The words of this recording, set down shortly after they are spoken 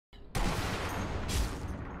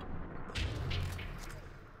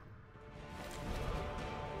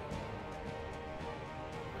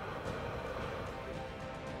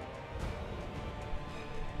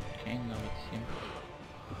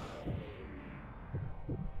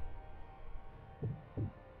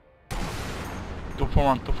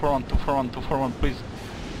241, 241, 241, 241, please.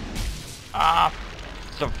 Ah,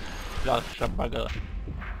 so dalsza baga.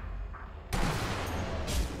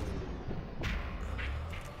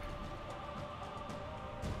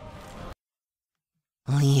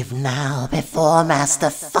 Leave now before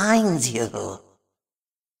Master finds you.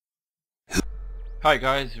 Hi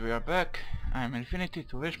guys, we are back. I'm Infinity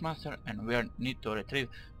to Wishmaster and we need to retrieve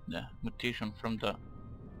the mutation from the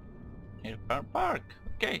airport park.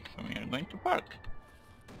 Okay, so we are going to park.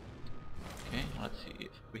 Okay, let's see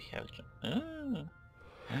if we have...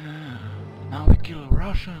 now we kill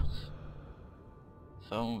Russians.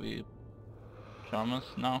 So we... Germans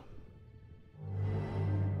now.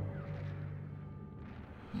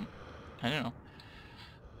 I don't know.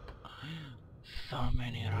 So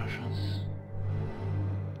many Russians.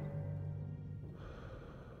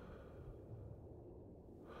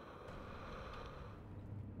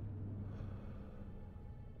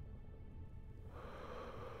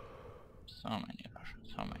 So many Russians,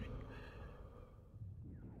 so many.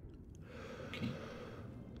 Okay.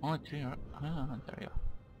 Only 3 are... Ah, there you are.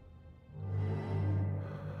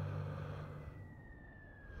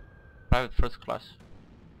 Private first class.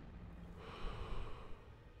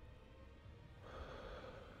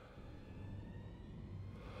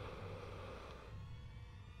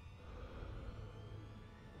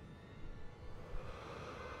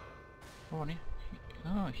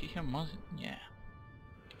 Oh, he has Muslim, yeah.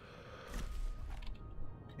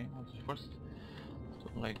 Okay, let's first do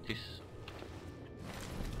like this.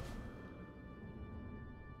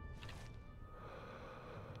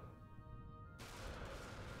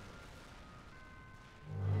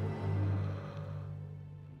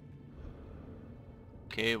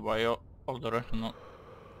 Okay, why all the Russians not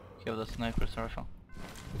have the sniper's rifle?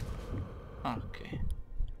 Okay,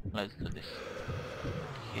 let's do this.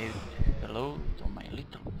 Okay, hello to my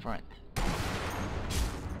little friend.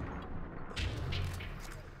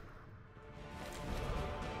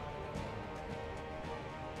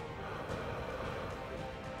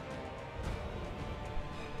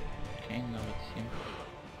 Okay, now let's see.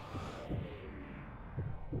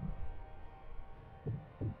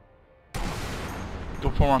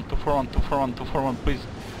 Two for one, 241, 241, please.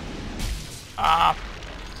 Ah,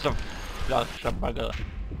 so dalsza baga.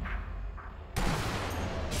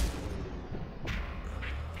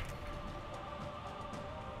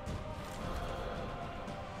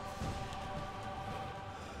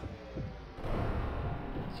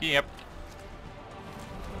 Yep.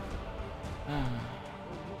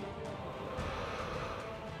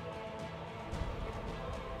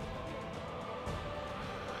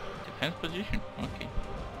 Defense position, okay.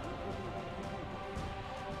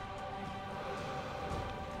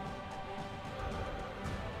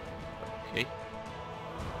 Okay.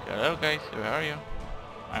 Hello guys, where are you?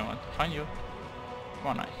 I want to find you. Come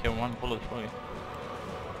on, I have one bullet for you.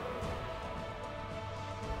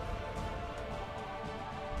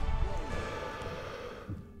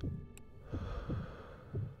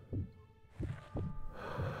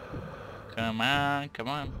 Come on, come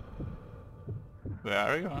on. Where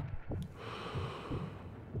are you?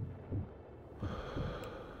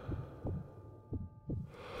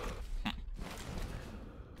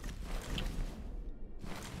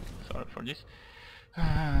 Sorry for this.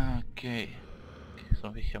 Okay. So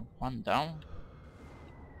we have one down.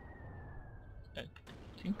 I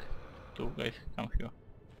think 2 guys come here.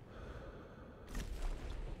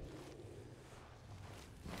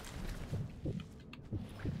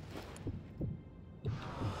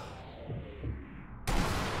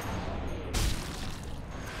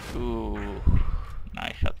 Ooh,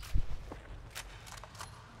 nice shot.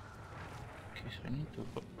 Okay, so I need to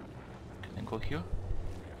go. Can I go here?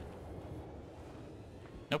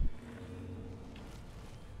 Nope.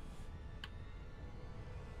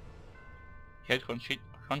 Head conchit,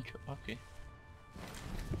 concho. Okay.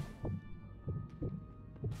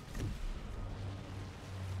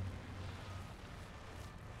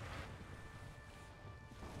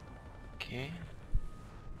 Okay.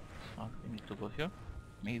 So we need to go here.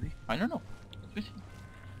 Maybe. I don't know. Let's see.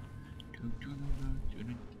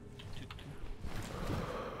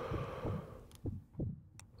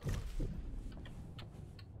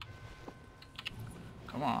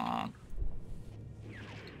 Come on.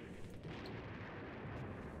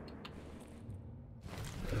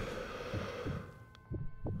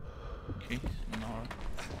 Okay, so now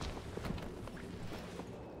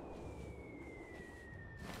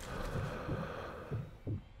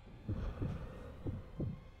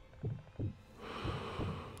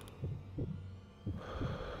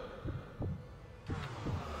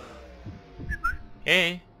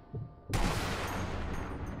hey!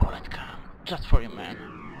 Bullet count. just for you, man.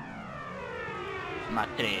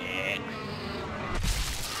 Matrix.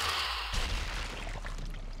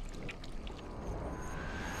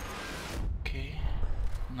 Okay,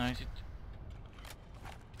 now is it?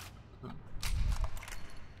 Okay.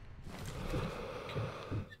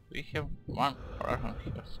 We have one around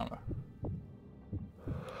here somewhere.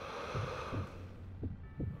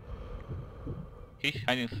 He's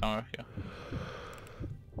hiding somewhere here.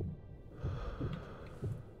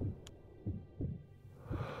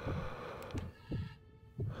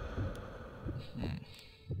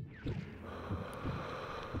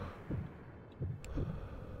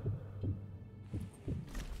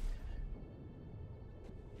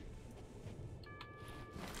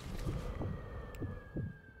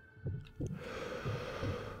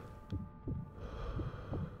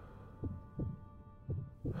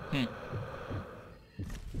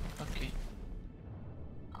 Okay.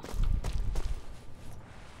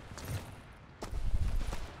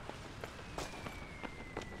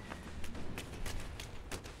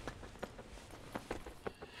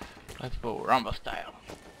 Let's go Rambo style.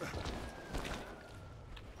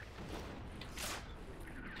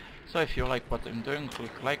 So if you like what I'm doing,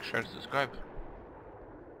 click like, share, subscribe.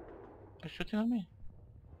 Are you shooting at me?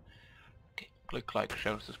 Okay, click like,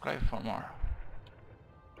 share, subscribe for more.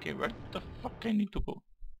 Okay, where the fuck I need to go?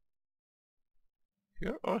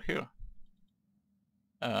 Here or here?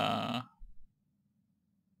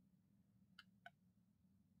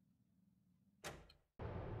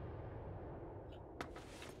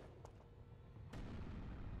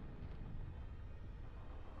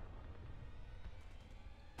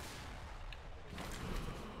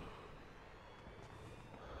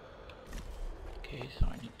 Okay, so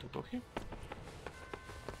I need to go here.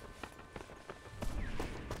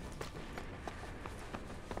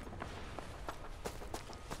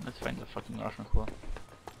 Let's find the fucking Russian hole.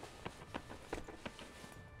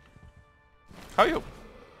 How you?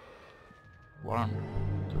 1,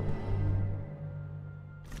 2.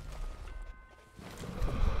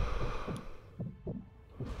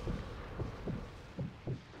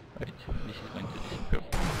 Wait, this is going to disappear.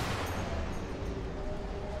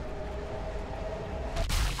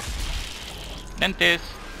 Dentist!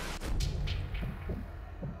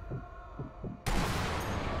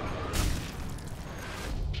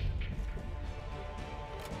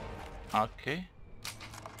 Okay.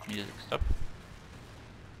 Music stop.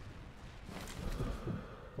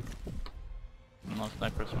 No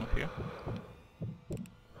snipers from here.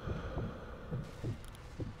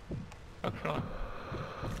 Actually.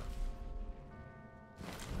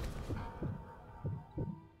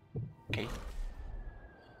 Okay.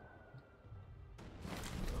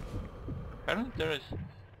 Apparently there is...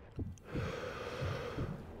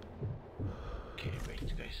 Okay,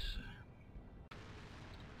 wait guys.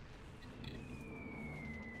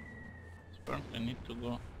 Apparently I need to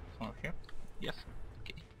go somewhere here. Yes.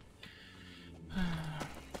 Okay.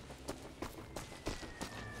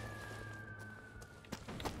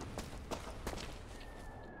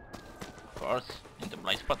 Of course, in the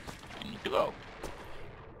blind spot, I need to go.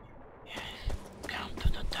 Yes, come to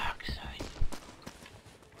the dark side.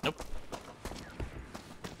 Nope.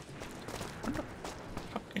 What the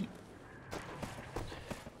fucking...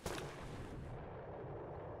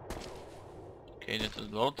 Okay, that is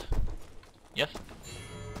gold. Yes.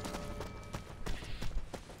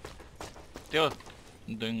 Still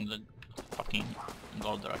doing the fucking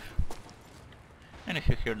gold rush. And if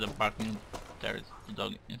you hear the barking, there is a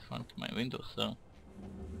dog in front of my window, so...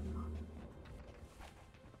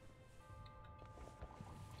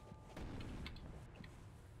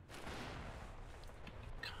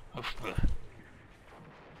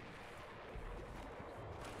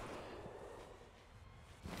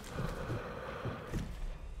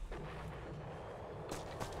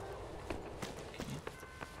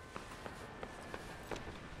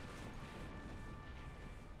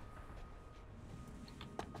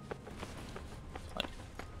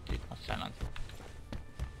 Silence.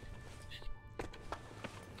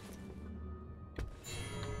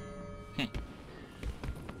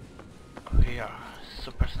 We are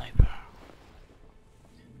super sniper.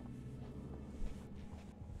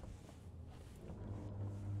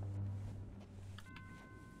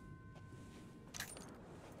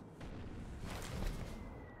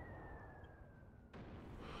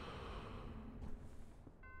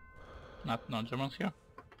 No Germans here.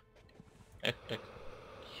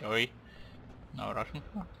 Sorry. No Russian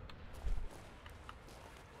here.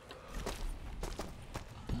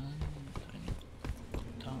 I need to go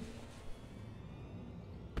down.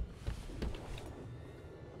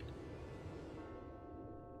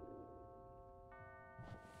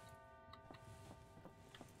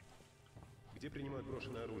 Где принимают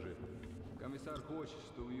брошенное оружие? Комиссар хочет,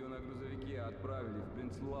 чтобы ее на грузовике отправили в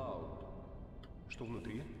Принцлау. Что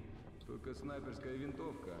внутри? Только снайперская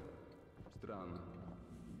винтовка. Странно.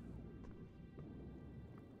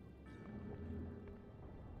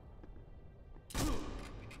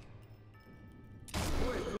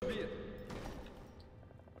 Ой, убит!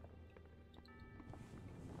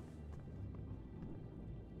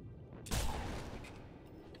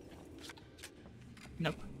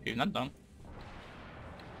 Nope, you're not done.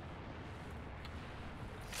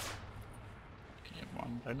 Okay,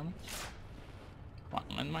 one dynamite. One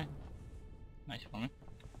landmine. Nice for me.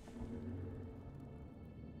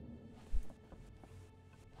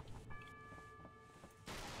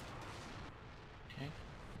 Okay,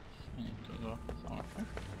 I need to go somewhere here.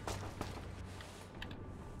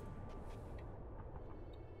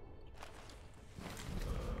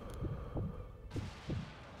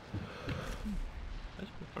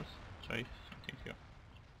 Let's go first. Try something here.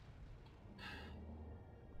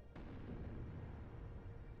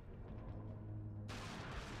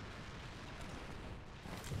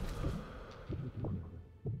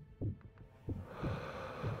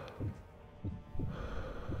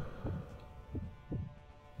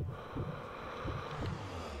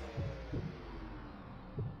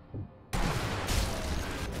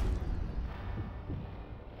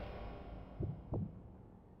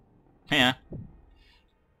 Yeah.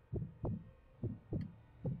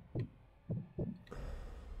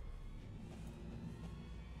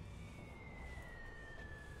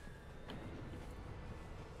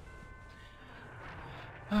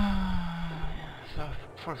 So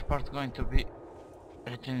first part going to be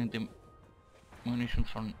returning the munition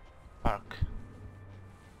from Park,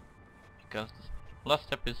 because the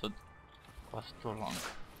last episode was too long.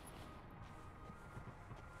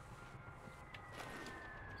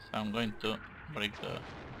 So I'm going to break the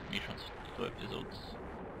missions to 2 episodes.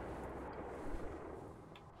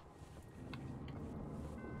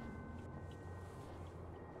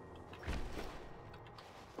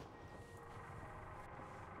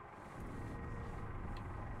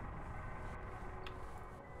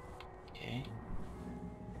 Okay.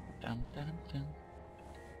 Dun, dun, dun.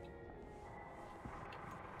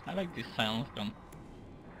 I like this silence gun.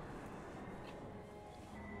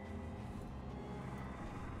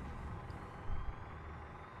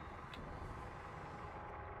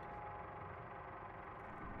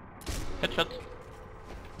 Headshot.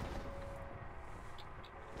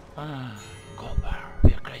 Gold bar.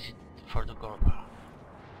 We are crazy for the gold bar.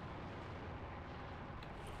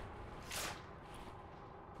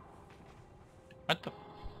 What the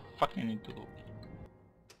fuck I need to do?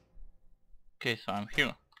 Okay, so I'm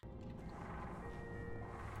here.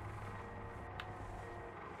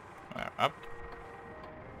 We're up.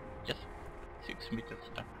 Yes, 6 meters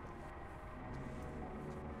up.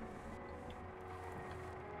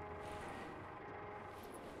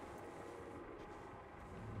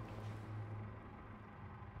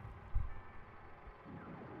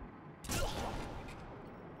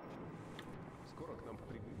 Скоро к нам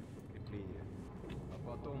прибудет подкрепление. А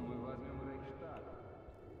потом мы возьмем Рейхштаг.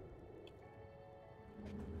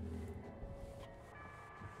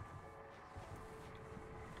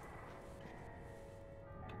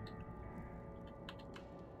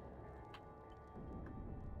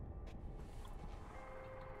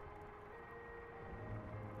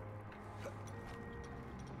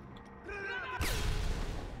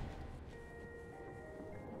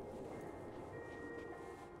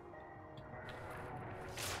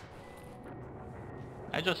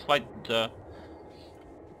 I just like the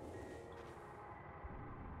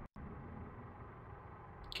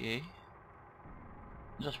okay,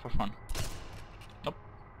 just for fun. Nope,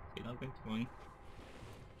 you're not going to win.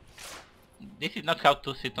 This is not how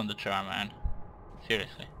to sit on the chair, man.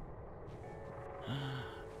 Seriously.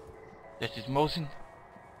 This is Mosin.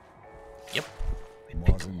 Yep.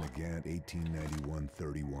 Mosin Nagant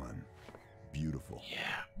 1891-31. Beautiful.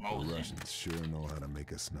 Yeah, The Mosin. Russians sure know how to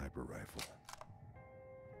make a sniper rifle.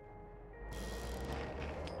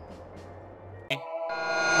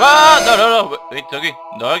 Ah, no, wait, doggy,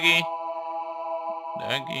 doggy,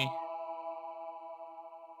 doggy.